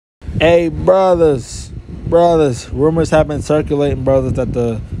Hey, brothers, rumors have been circulating, brothers, that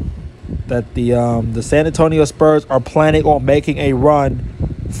the San Antonio Spurs are planning on making a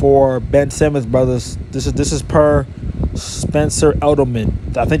run for Ben Simmons, brothers. This is per Spencer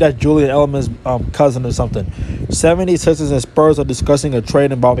Edelman. I think that's Julian Edelman's cousin or something. 76ers and Spurs are discussing a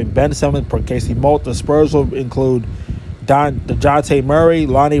trade involving Ben Simmons per Casey Moult. The Spurs will include DeJounte Murray,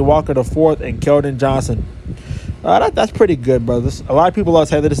 Lonnie Walker IV, and Keldon Johnson. That's pretty good, brothers. A lot of people are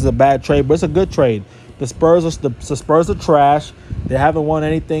saying that this is a bad trade, but it's a good trade. The Spurs are trash. They haven't won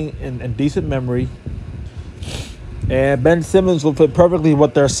anything in decent memory. And Ben Simmons will fit perfectly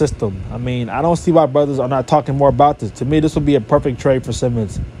with their system. I mean, I don't see why brothers are not talking more about this. To me, this would be a perfect trade for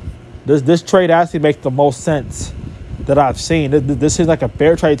Simmons. This trade actually makes the most sense that I've seen. This seems like a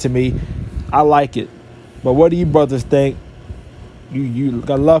fair trade to me. I like it. But what do you brothers think? You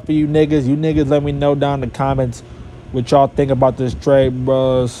got love for you niggas. You niggas let me know down in the comments what y'all think about this trade,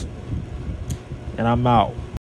 bros. And I'm out.